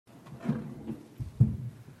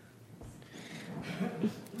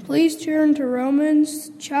Please turn to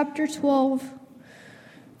Romans chapter 12,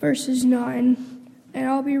 verses 9, and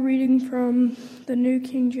I'll be reading from the New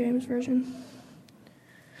King James Version.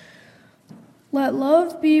 Let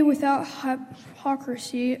love be without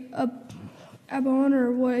hypocrisy.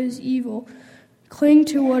 Abhor what is evil. Cling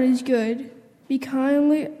to what is good. Be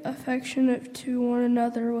kindly affectionate to one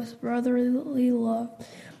another with brotherly love,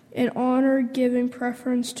 in honor giving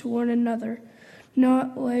preference to one another,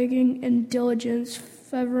 not lagging in diligence,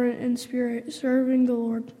 fervent in spirit, serving the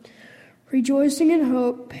Lord, rejoicing in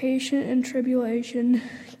hope, patient in tribulation,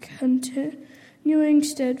 continuing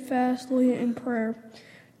steadfastly in prayer,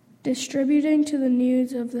 distributing to the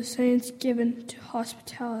needs of the saints, given to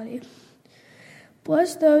hospitality.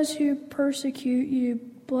 Bless those who persecute you,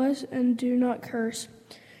 bless and do not curse.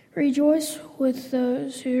 Rejoice with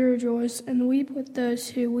those who rejoice, and weep with those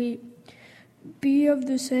who weep. Be of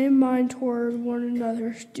the same mind toward one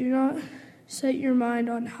another. Do not set your mind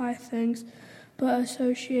on high things, but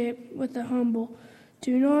associate with the humble.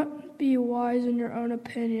 Do not be wise in your own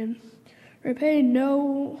opinion. Repay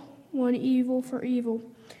no one evil for evil.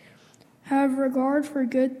 Have regard for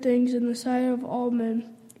good things in the sight of all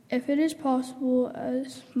men. If it is possible,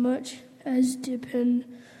 as much as depends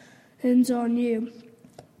on you,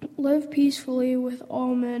 live peacefully with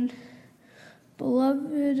all men.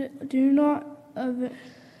 Beloved, do not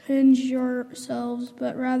avenge yourselves,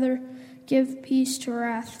 but rather give peace to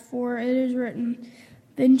wrath, for it is written,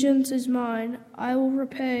 "Vengeance is mine, I will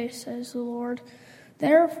repay," says the Lord.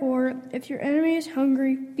 Therefore, if your enemy is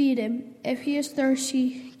hungry, feed him. If he is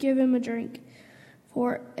thirsty, give him a drink.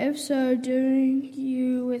 For if so doing,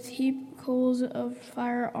 you with heap coals of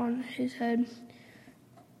fire on his head.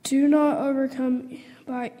 Do not overcome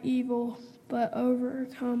by evil, but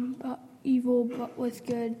overcome by evil but with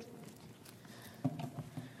good.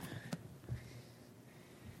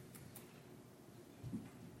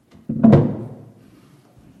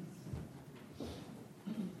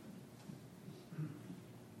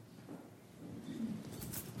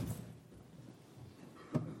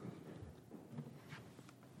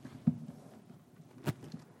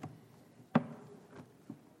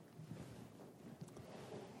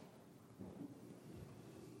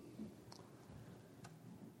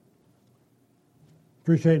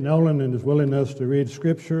 Appreciate Nolan and his willingness to read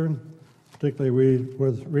Scripture, particularly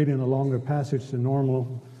with reading a longer passage than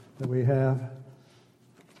normal that we have.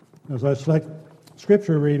 As I select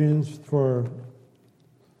Scripture readings for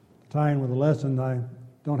tying with the lesson, I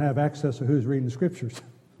don't have access to who's reading Scriptures.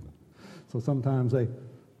 So sometimes they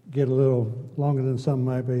get a little longer than some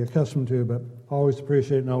might be accustomed to, but I always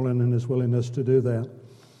appreciate Nolan and his willingness to do that.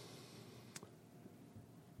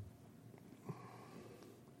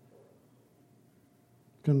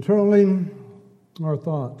 Controlling our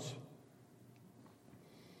thoughts.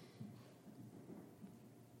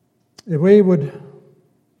 If we would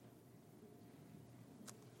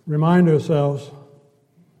remind ourselves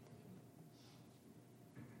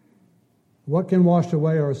what can wash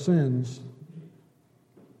away our sins,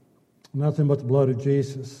 nothing but the blood of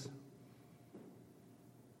Jesus.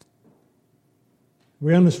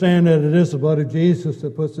 We understand that it is the blood of Jesus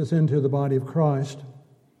that puts us into the body of Christ.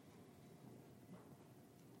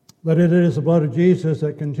 That it is the blood of Jesus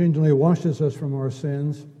that continually washes us from our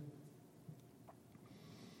sins.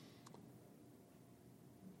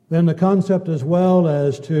 Then the concept as well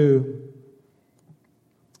as to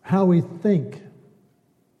how we think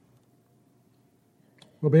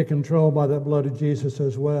will be controlled by that blood of Jesus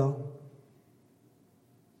as well.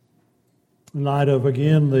 In light of,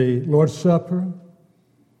 again, the Lord's Supper,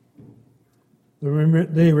 the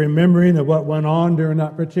remembering of what went on during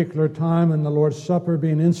that particular time and the Lord's Supper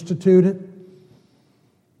being instituted.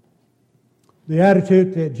 The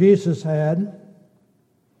attitude that Jesus had.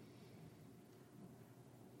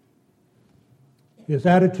 His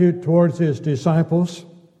attitude towards his disciples.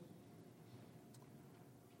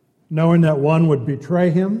 Knowing that one would betray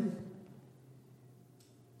him.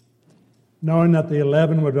 Knowing that the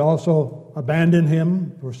 11 would also abandon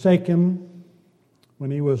him, forsake him when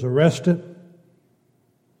he was arrested.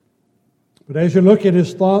 But as you look at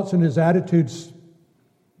his thoughts and his attitudes,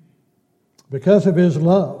 because of his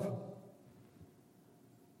love,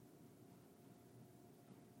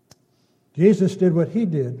 Jesus did what he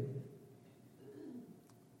did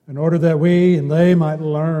in order that we and they might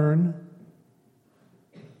learn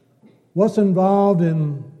what's involved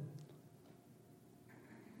in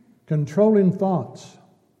controlling thoughts,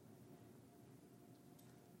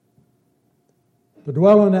 to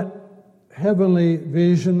dwell in that heavenly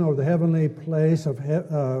vision or the heavenly place of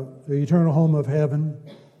the eternal home of heaven,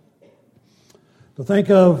 to think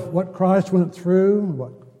of what Christ went through,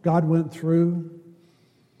 what God went through,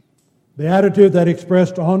 The attitude that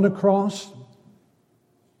expressed on the cross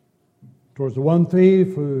towards the one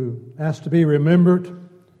thief who asked to be remembered,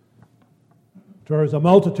 towards a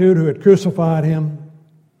multitude who had crucified him,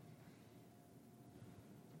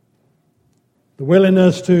 the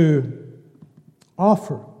willingness to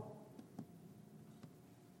offer,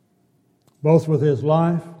 both with his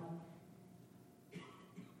life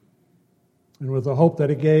and with the hope that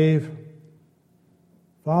he gave,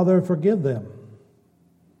 Father, forgive them.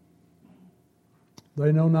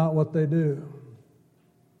 They know not what they do.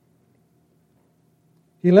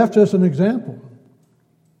 He left us an example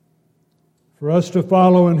for us to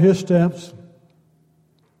follow in his steps,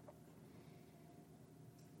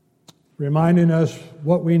 reminding us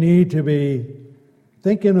what we need to be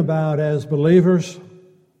thinking about as believers,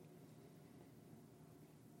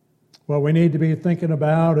 what we need to be thinking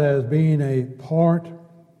about as being a part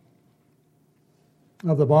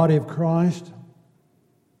of the body of Christ,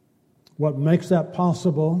 what makes that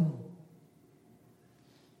possible,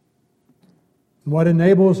 and what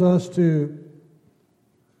enables us to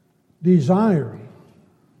desire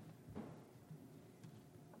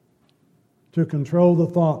to control the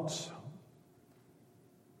thoughts.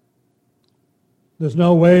 There's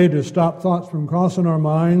no way to stop thoughts from crossing our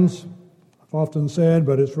minds. I've often said,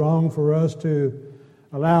 but it's wrong for us to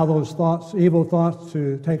allow those thoughts, evil thoughts,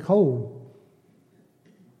 to take hold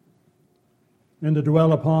and to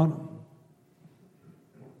dwell upon them.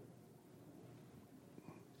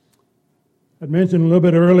 I mentioned a little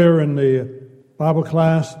bit earlier in the Bible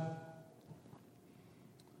class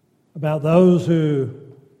about those who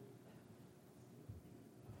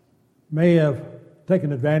may have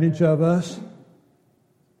taken advantage of us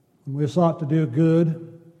when we sought to do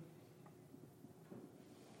good.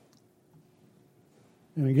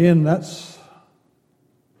 And again, that's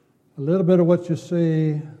a little bit of what you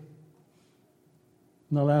see in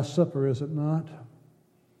the Last Supper, is it not?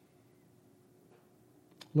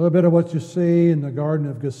 A little bit of what you see in the Garden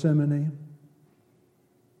of Gethsemane.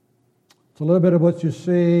 It's a little bit of what you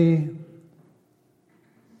see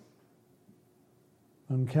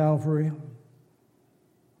on Calvary.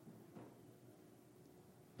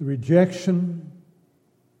 The rejection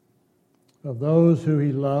of those who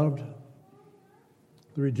he loved.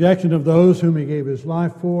 The rejection of those whom he gave his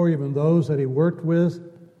life for, even those that he worked with,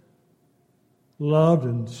 loved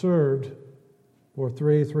and served for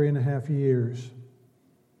 3.5 years.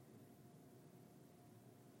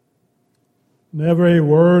 Never a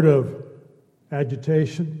word of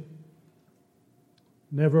agitation,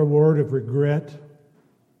 never a word of regret,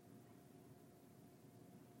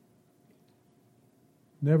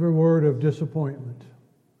 never a word of disappointment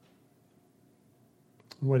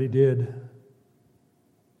in what he did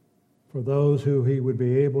for those who he would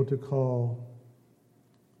be able to call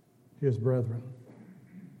his brethren.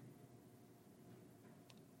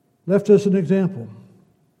 Left us an example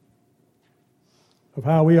of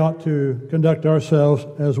how we ought to conduct ourselves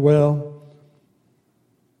as well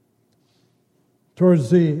towards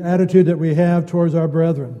the attitude that we have towards our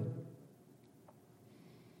brethren.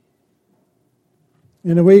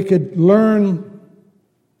 And we could learn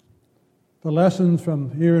the lessons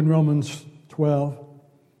from here in Romans 12.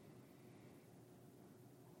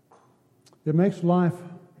 It makes life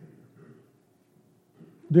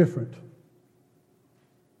different.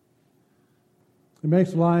 It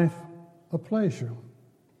makes life a pleasure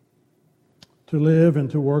to live and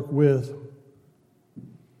to work with.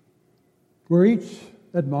 We're each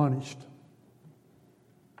admonished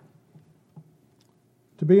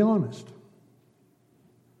to be honest.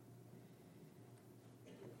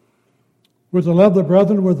 We're to love the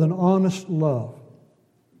brethren with an honest love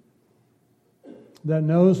that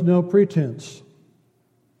knows no pretense.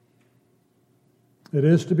 It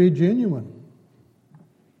is to be genuine,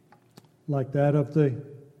 like that of the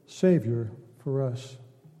Savior for us.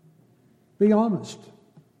 Be honest.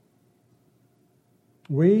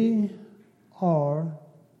 We are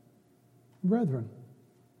brethren.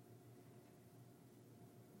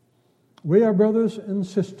 We are brothers and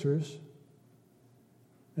sisters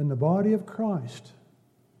in the body of Christ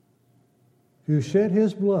who shed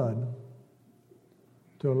his blood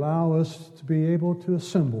to allow us to be able to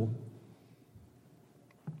assemble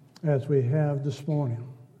as we have this morning.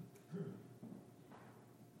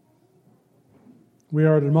 We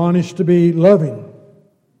are admonished to be loving,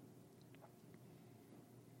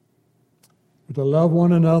 to love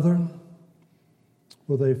one another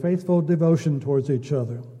with a faithful devotion towards each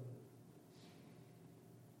other.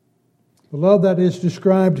 The love that is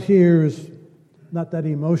described here is not that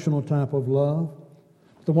emotional type of love,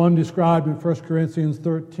 but the one described in 1 Corinthians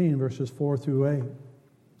 13, verses 4 through 8.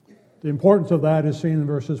 The importance of that is seen in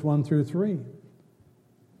verses 1 through 3.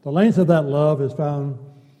 The length of that love is found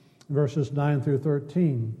in verses 9 through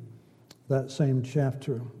 13, that same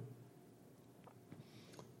chapter.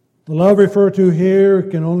 The love referred to here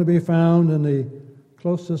can only be found in the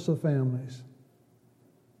closest of families.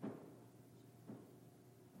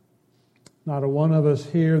 Not a one of us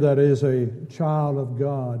here that is a child of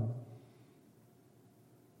God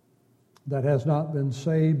that has not been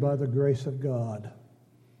saved by the grace of God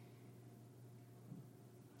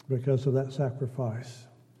because of that sacrifice.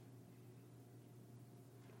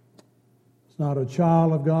 It's not a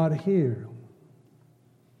child of God here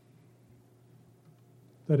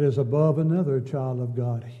that is above another child of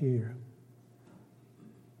God here.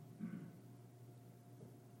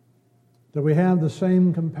 That we have the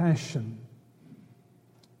same compassion,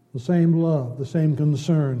 the same love, the same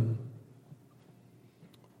concern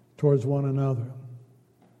towards one another.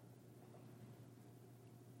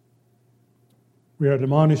 We are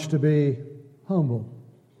admonished to be humble,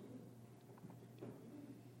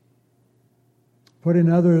 putting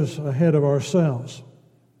others ahead of ourselves.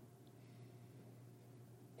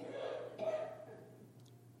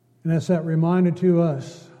 And it's that reminder to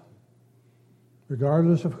us,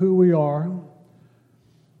 regardless of who we are,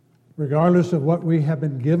 regardless of what we have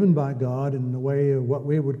been given by God in the way of what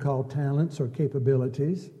we would call talents or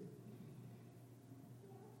capabilities,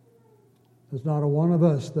 there's not a one of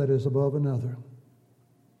us that is above another.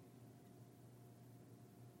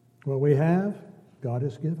 What we have, God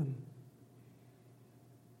has given.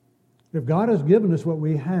 If God has given us what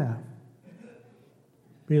we have,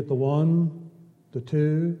 be it the 1, the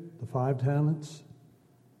 2, the 5 talents.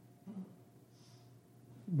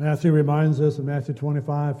 Matthew reminds us in Matthew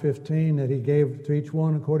 25:15 that he gave to each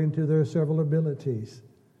one according to their several abilities.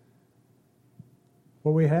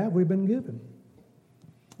 What we have, we've been given.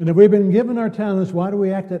 And if we've been given our talents, why do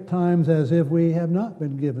we act at times as if we have not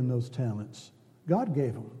been given those talents? God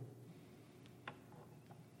gave them.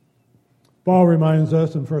 Paul reminds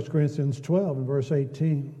us in 1 Corinthians 12 and verse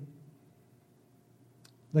 18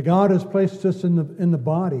 that God has placed us in the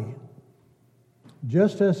body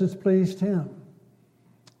just as it's pleased Him.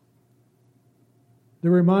 The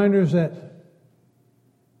reminders that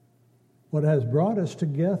what has brought us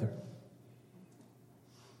together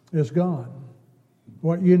is God.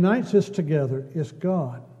 What unites us together is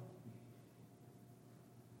God.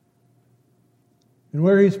 And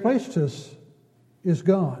where He's placed us is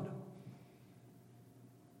God.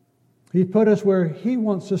 He put us where He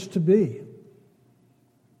wants us to be.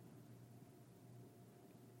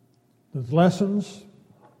 There's lessons,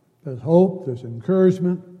 there's hope, there's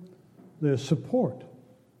encouragement, there's support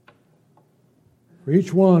for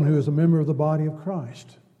each one who is a member of the body of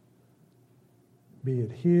Christ, be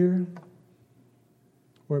it here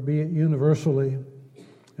or be it universally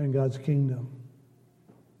in God's kingdom.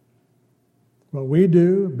 What we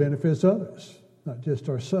do benefits others, not just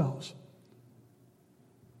ourselves.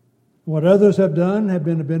 What others have done have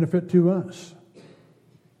been a benefit to us.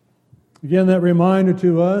 Again, that reminder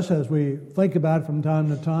to us as we think about it from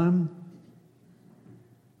time to time,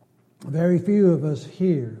 very few of us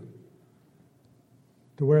here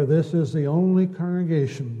to where this is the only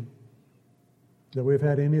congregation that we've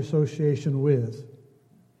had any association with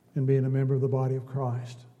in being a member of the body of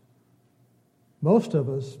Christ. Most of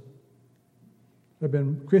us have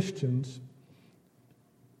been Christians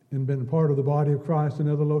and been part of the body of Christ in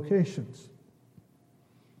other locations.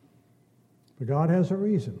 But God has a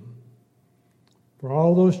reason for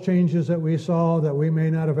all those changes that we saw that we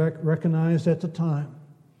may not have recognized at the time.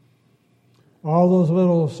 All those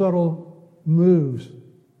little subtle moves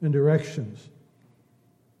and directions,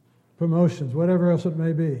 promotions, whatever else it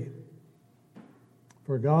may be,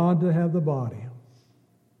 for God to have the body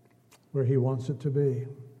where He wants it to be.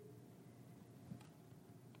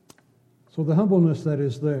 So the humbleness that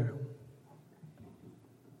is there,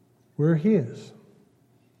 we're His.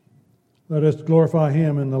 Let us glorify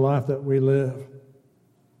Him in the life that we live.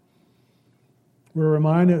 We're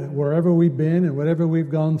reminded wherever we've been and whatever we've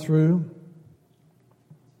gone through,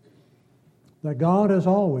 that God has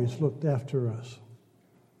always looked after us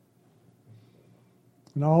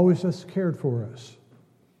and always has cared for us,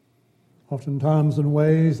 oftentimes in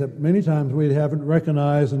ways that many times we haven't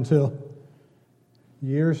recognized until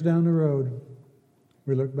years down the road.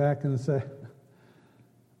 We look back and say,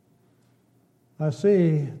 I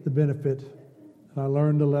see the benefit, and I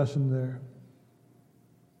learned a lesson there.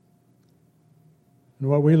 And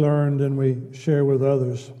what we learned and we share with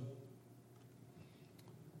others.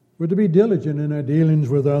 We're to be diligent in our dealings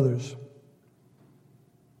with others.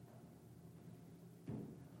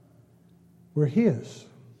 We're His.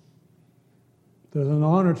 There's an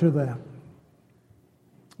honor to that.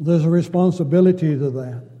 There's a responsibility to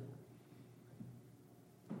that.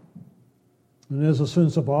 And there's a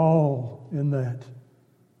sense of awe in that.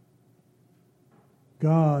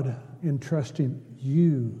 God entrusting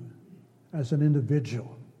you as an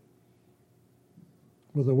individual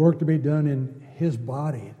with the work to be done in His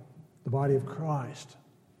body, the body of Christ,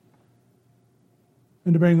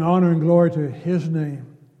 and to bring honor and glory to His name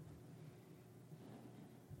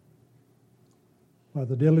by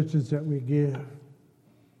the diligence that we give.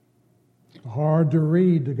 Hard to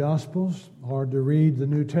read the Gospels, hard to read the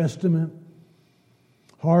New Testament,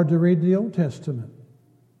 hard to read the Old Testament,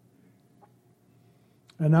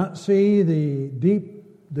 and not see the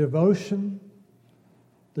deep devotion,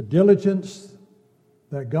 the diligence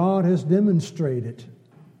that God has demonstrated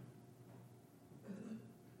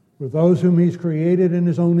with those whom He's created in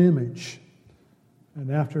His own image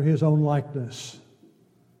and after His own likeness.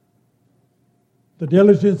 The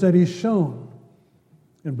diligence that He's shown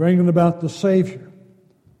in bringing about the Savior,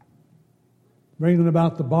 bringing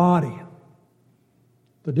about the body,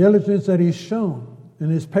 the diligence that He's shown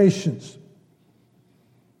in His patience,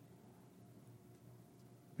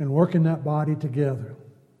 and working that body together,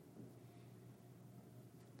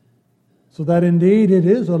 so that indeed it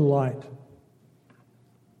is a light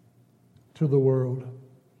to the world,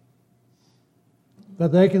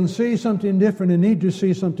 that they can see something different and need to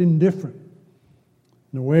see something different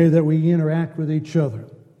in the way that we interact with each other,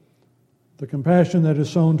 the compassion that is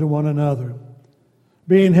shown to one another,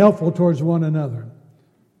 being helpful towards one another,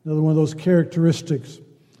 another one of those characteristics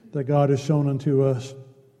that God has shown unto us.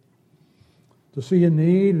 To see a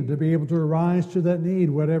need and to be able to arise to that need,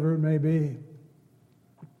 whatever it may be.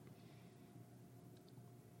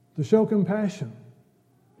 To show compassion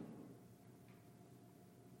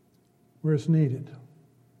where it's needed.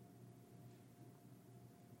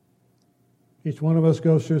 Each one of us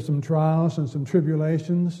goes through some trials and some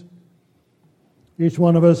tribulations. Each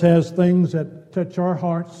one of us has things that touch our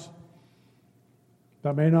hearts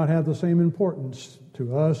that may not have the same importance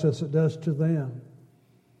to us as it does to them.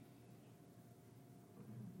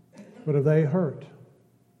 But if they hurt,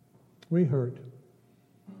 we hurt.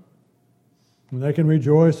 When they can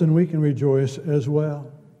rejoice, and we can rejoice as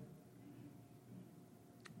well.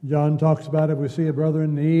 John talks about if we see a brother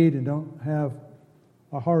in need and don't have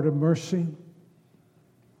a heart of mercy,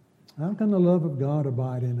 how can the love of God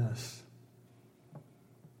abide in us?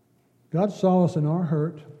 God saw us in our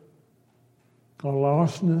hurt, our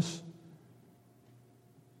lostness,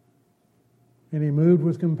 and He moved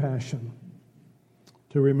with compassion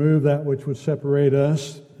to remove that which would separate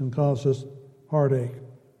us and cause us heartache.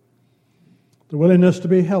 The willingness to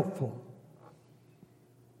be helpful,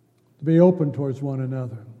 to be open towards one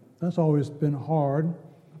another. That's always been hard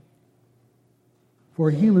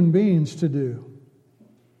for human beings to do,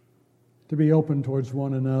 to be open towards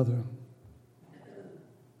one another.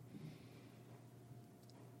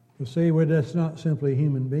 You see, we're just not simply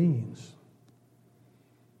human beings.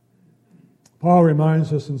 Paul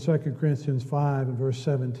reminds us in 2 Corinthians 5 and verse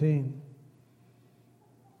 17,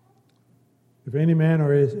 if any man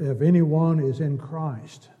or if anyone is in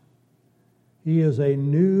Christ, he is a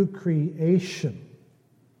new creation,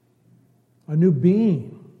 a new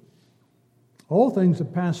being. All things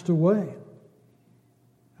have passed away,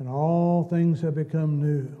 and all things have become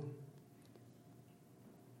new.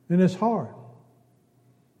 And it's hard.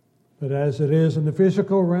 But as it is in the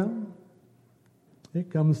physical realm,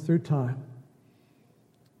 it comes through time.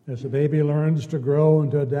 As the baby learns to grow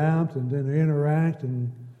and to adapt and then to interact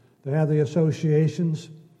and to have the associations,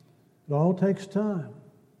 it all takes time.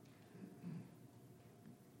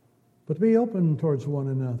 But be open towards one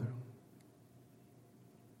another.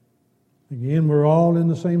 Again, we're all in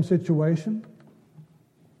the same situation.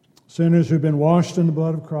 Sinners who've been washed in the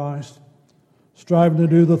blood of Christ, striving to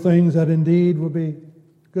do the things that indeed will be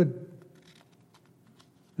good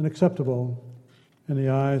and acceptable in the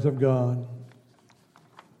eyes of God.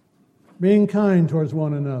 Being kind towards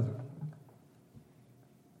one another.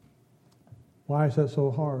 Why is that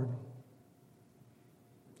so hard?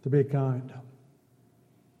 To be kind.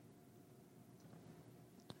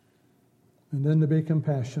 And then to be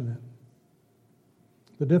compassionate.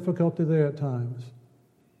 The difficulty there at times.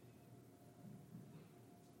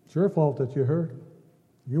 It's your fault that you hurt.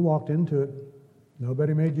 You walked into it.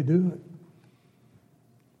 Nobody made you do it.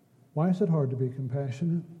 Why is it hard to be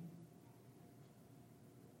compassionate?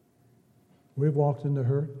 We've walked into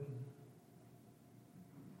hurt.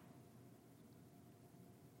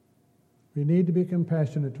 We need to be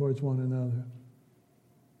compassionate towards one another.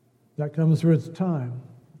 That comes with time.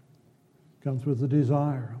 Comes with the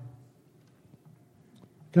desire.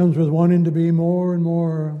 Comes with wanting to be more and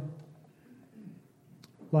more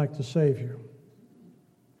like the Savior.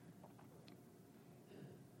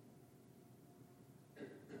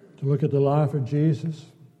 To look at the life of Jesus,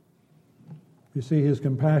 you see His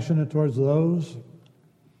compassionate towards those,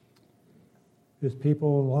 His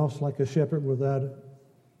people lost like a shepherd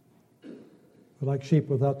like sheep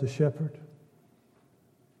without the shepherd.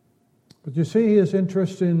 But you see His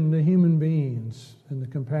interest in the human beings and the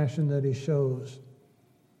compassion that He shows.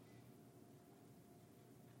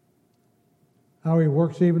 How He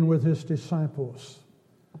works even with His disciples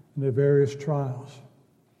in their various trials.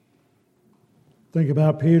 Think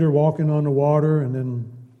about Peter walking on the water and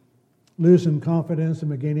then losing confidence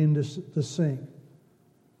and beginning to sink.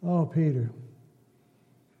 Oh, Peter,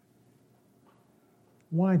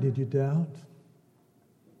 why did you doubt?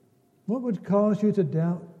 What would cause you to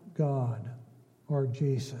doubt God or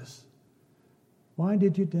Jesus? Why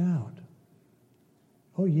did you doubt?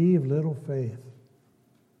 Oh, ye of little faith.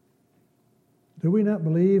 Do we not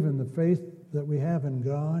believe in the faith that we have in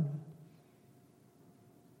God?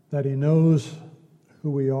 That He knows who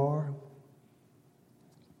we are?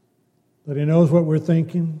 That He knows what we're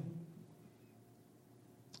thinking?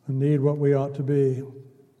 Indeed, what we ought to be.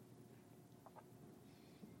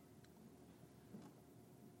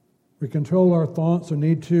 We control our thoughts or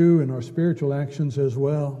need to in our spiritual actions as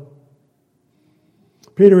well.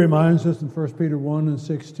 Peter reminds us in 1 Peter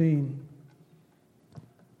 1:16,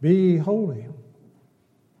 be ye holy,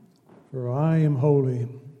 for I am holy,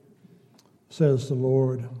 says the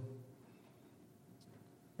Lord.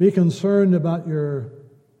 Be concerned about your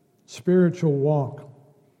spiritual walk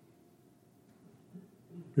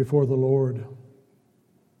before the Lord.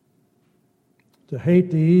 To hate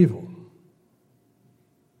the evil,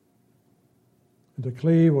 and to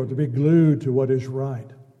cleave or to be glued to what is right.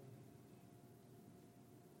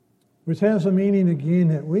 Which has a meaning again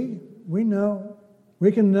that we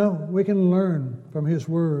can learn from His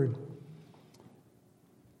Word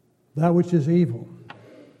that which is evil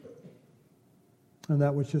and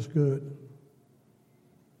that which is good.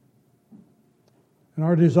 And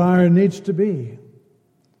our desire needs to be,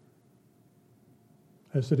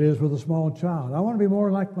 as it is with a small child, I want to be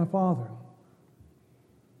more like my Father.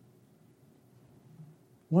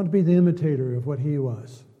 I want to be the imitator of what He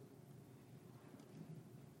was.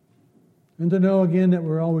 And to know again that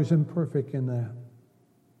we're always imperfect in that.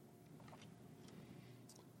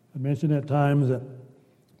 I mentioned at times that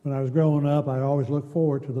when I was growing up, I always looked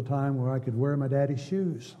forward to the time where I could wear my daddy's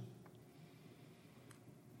shoes.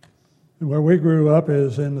 And where we grew up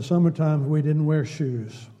is in the summertime we didn't wear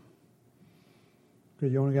shoes.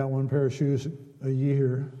 Because you only got one pair of shoes a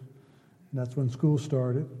year. And that's when school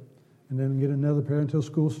started. And then get another pair until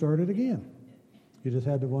school started again. You just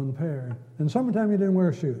had the one pair. In the summertime you didn't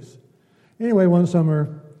wear shoes. Anyway, one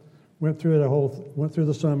summer, went through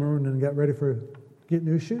the summer and then got ready for get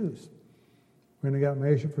new shoes. When I got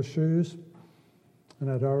measured for shoes, and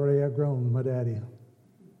I'd already outgrown my daddy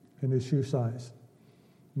in his shoe size.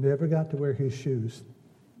 Never got to wear his shoes.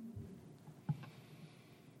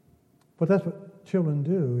 But that's what children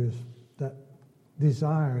do, is that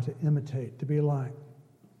desire to imitate, to be like.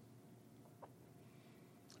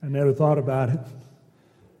 I never thought about it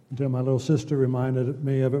until my little sister reminded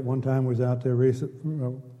me of it. One time I was out there a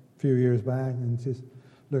few years back, and she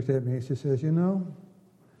looked at me and she says, you know,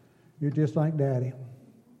 you're just like Daddy.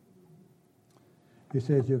 He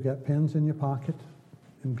says you've got pens in your pocket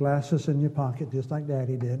and glasses in your pocket, just like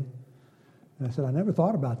Daddy did. And I said, I never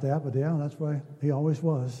thought about that, but yeah, that's why he always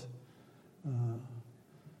was.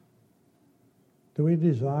 Do we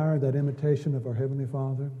desire that imitation of our Heavenly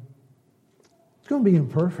Father? It's going to be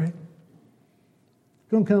imperfect. It's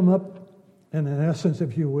going to come up, in an essence,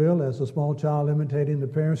 if you will, as a small child imitating the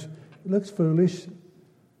parents. It looks foolish.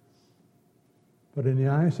 But in the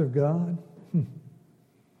eyes of God,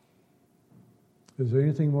 is there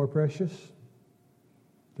anything more precious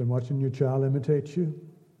than watching your child imitate you?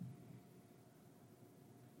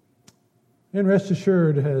 And rest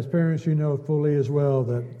assured, as parents, you know fully as well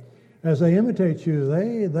that as they imitate you,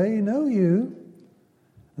 they know you,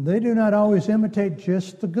 and they do not always imitate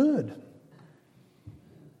just the good.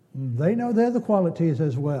 They know the other qualities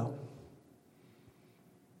as well.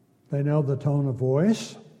 They know the tone of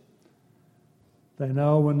voice. They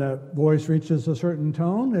know when that voice reaches a certain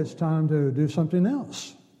tone, it's time to do something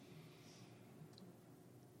else.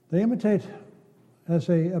 They imitate as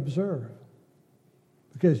they observe,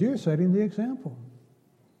 because you're setting the example.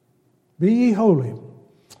 Be ye holy,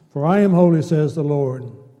 for I am holy, says the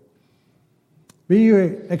Lord. Be ye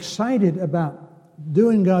excited about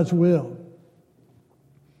doing God's will.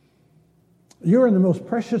 You're in the most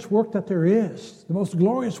precious work that there is, the most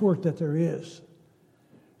glorious work that there is.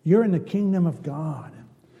 You're in the kingdom of God.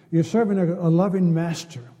 You're serving a loving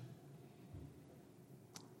master.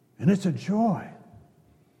 And it's a joy.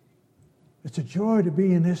 It's a joy to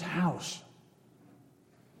be in his house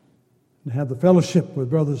and have the fellowship with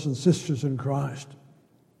brothers and sisters in Christ.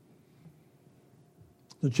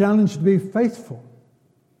 The challenge to be faithful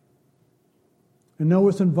and know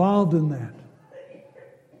what's involved in that.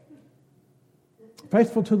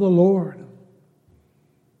 Faithful to the Lord.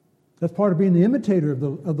 That's part of being the imitator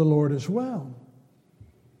of the Lord as well.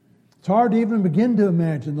 It's hard to even begin to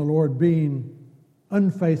imagine the Lord being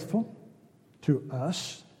unfaithful to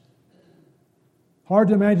us. Hard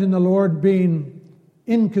to imagine the Lord being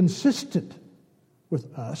inconsistent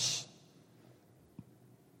with us.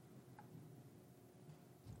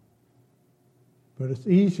 But it's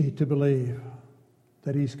easy to believe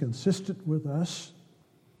that he's consistent with us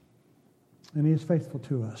and he is faithful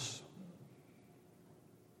to us.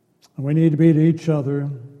 And we need to be to each other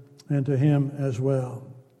and to him as well.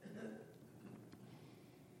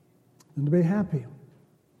 And to be happy.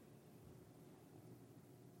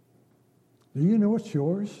 Do you know it's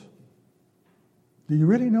yours? Do you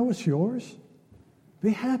really know it's yours?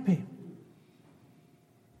 Be happy.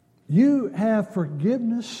 You have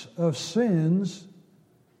forgiveness of sins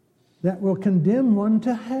that will condemn one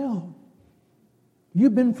to hell.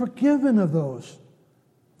 You've been forgiven of those.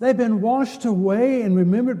 They've been washed away and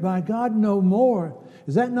remembered by God no more.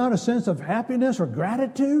 Is that not a sense of happiness or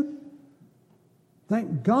gratitude?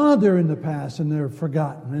 Thank God they're in the past and they're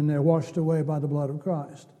forgotten and they're washed away by the blood of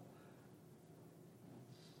Christ.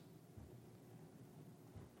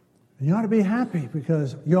 And you ought to be happy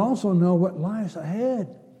because you also know what lies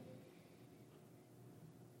ahead.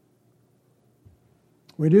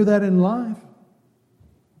 We do that in life.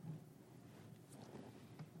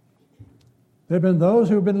 There have been those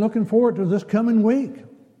who have been looking forward to this coming week.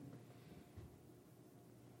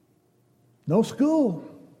 No school.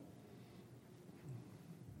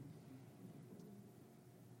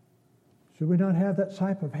 Should we not have that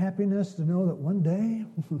type of happiness to know that one day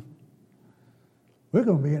we're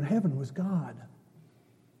going to be in heaven with God?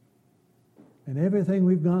 And everything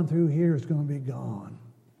we've gone through here is going to be gone.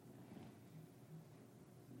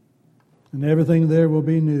 And everything there will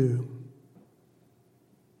be new.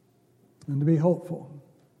 And to be hopeful.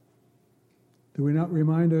 Do we not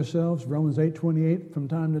remind ourselves, Romans 8:28, from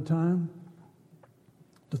time to time?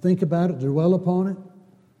 To think about it, to dwell upon it?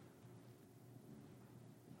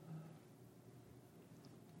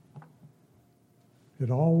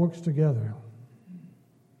 It all works together.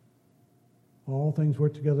 All things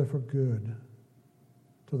work together for good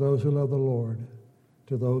to those who love the Lord,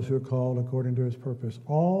 to those who are called according to his purpose.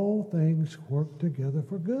 All things work together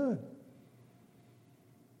for good.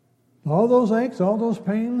 All those aches, all those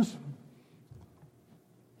pains,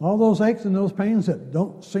 all those aches and those pains that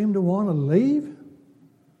don't seem to want to leave,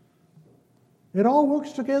 it all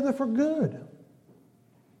works together for good.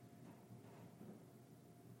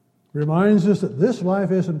 Reminds us that this life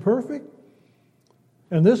isn't perfect,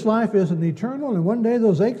 and this life isn't eternal, and one day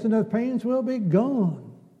those aches and those pains will be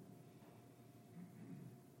gone.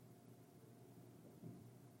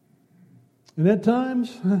 And at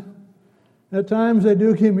times they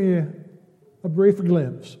do give me a brief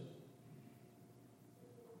glimpse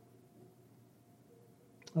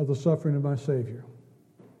of the suffering of my Savior.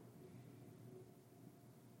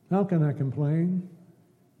 How can I complain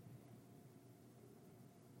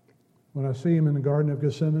when I see him in the Garden of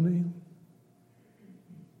Gethsemane?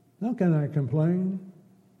 How can I complain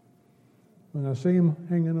when I see him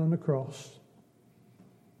hanging on the cross?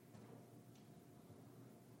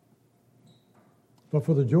 But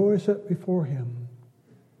for the joy set before him,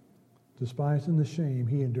 despising the shame,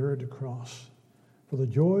 he endured the cross. For the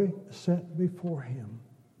joy set before him,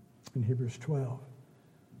 in Hebrews 12.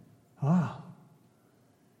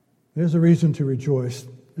 There's a reason to rejoice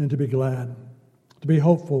and to be glad, to be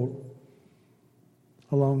hopeful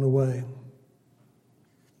along the way.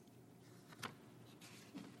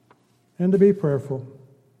 And to be prayerful.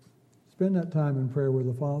 Spend that time in prayer with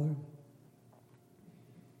the Father.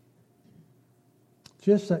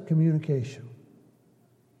 Just that communication.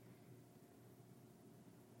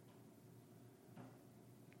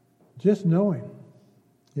 Just knowing.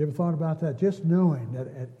 You ever thought about that? Just knowing that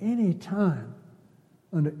at any time,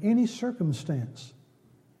 under any circumstance,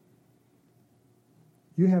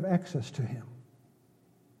 you have access to him.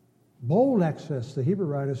 Bold access, the Hebrew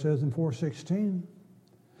writer says in 4:16.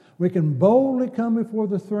 We can boldly come before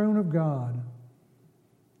the throne of God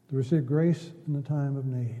to receive grace in the time of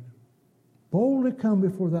need. Boldly come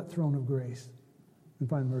before that throne of grace and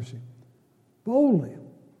find mercy. boldly.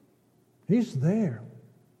 He's there.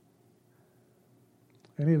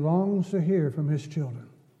 And He longs to hear from His children.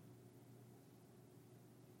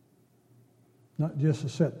 Not just a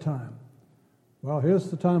set time. Well, here's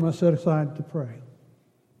the time I set aside to pray.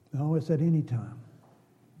 No, it's at any time.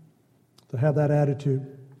 To have that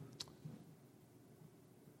attitude,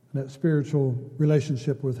 that spiritual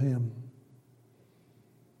relationship with Him.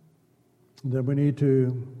 And that we need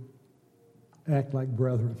to act like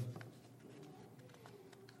brethren.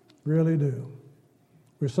 Really do.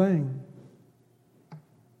 We're saying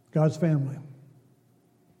God's family.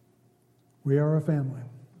 We are a family.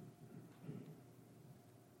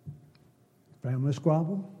 Families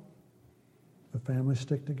squabble, but families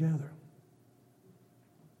stick together.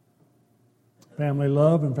 Family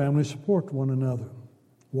love and family support one another.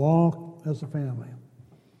 Walk as a family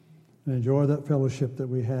and enjoy that fellowship that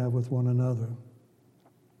we have with one another.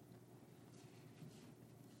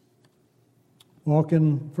 Walk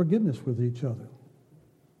in forgiveness with each other.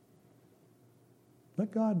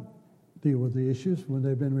 Let God deal with the issues when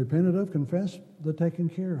they've been repented of, confessed, they're taken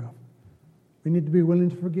care of. We need to be willing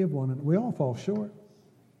to forgive one another. We all fall short.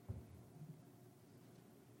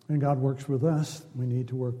 And God works with us. We need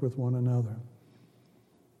to work with one another.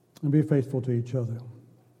 And be faithful to each other.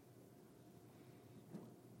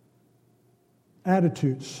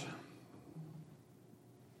 Attitudes.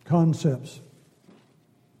 Concepts.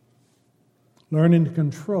 Learning to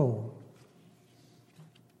control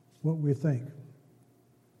what we think.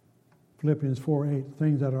 Philippians 4:8,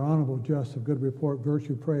 things that are honorable, just, of good report,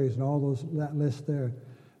 virtue, praise, and all that list there.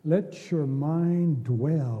 Let your mind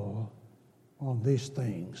dwell on these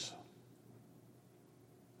things.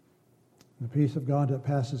 The peace of God that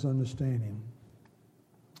passes understanding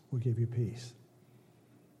will give you peace.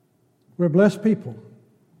 We're a blessed people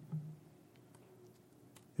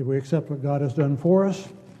if we accept what God has done for us,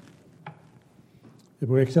 if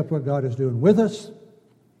we accept what God is doing with us,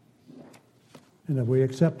 and if we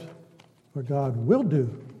accept what God will do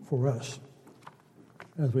for us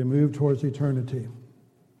as we move towards eternity.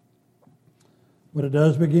 But it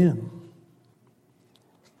does begin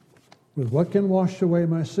with what can wash away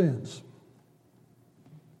my sins?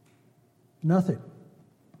 Nothing.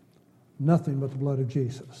 Nothing but the blood of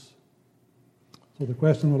Jesus. So the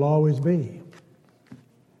question will always be,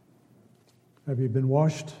 have you been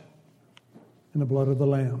washed in the blood of the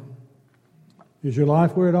Lamb? Is your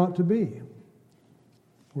life where it ought to be?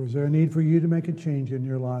 Or is there a need for you to make a change in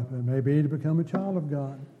your life? It may be to become a child of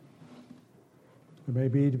God. It may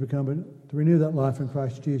be to renew that life in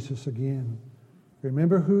Christ Jesus again.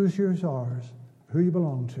 Remember whose yours are, who you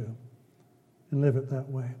belong to, and live it that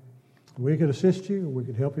way. We could assist you, or we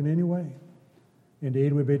could help in any way.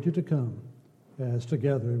 Indeed, we bid you to come as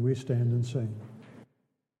together we stand and sing.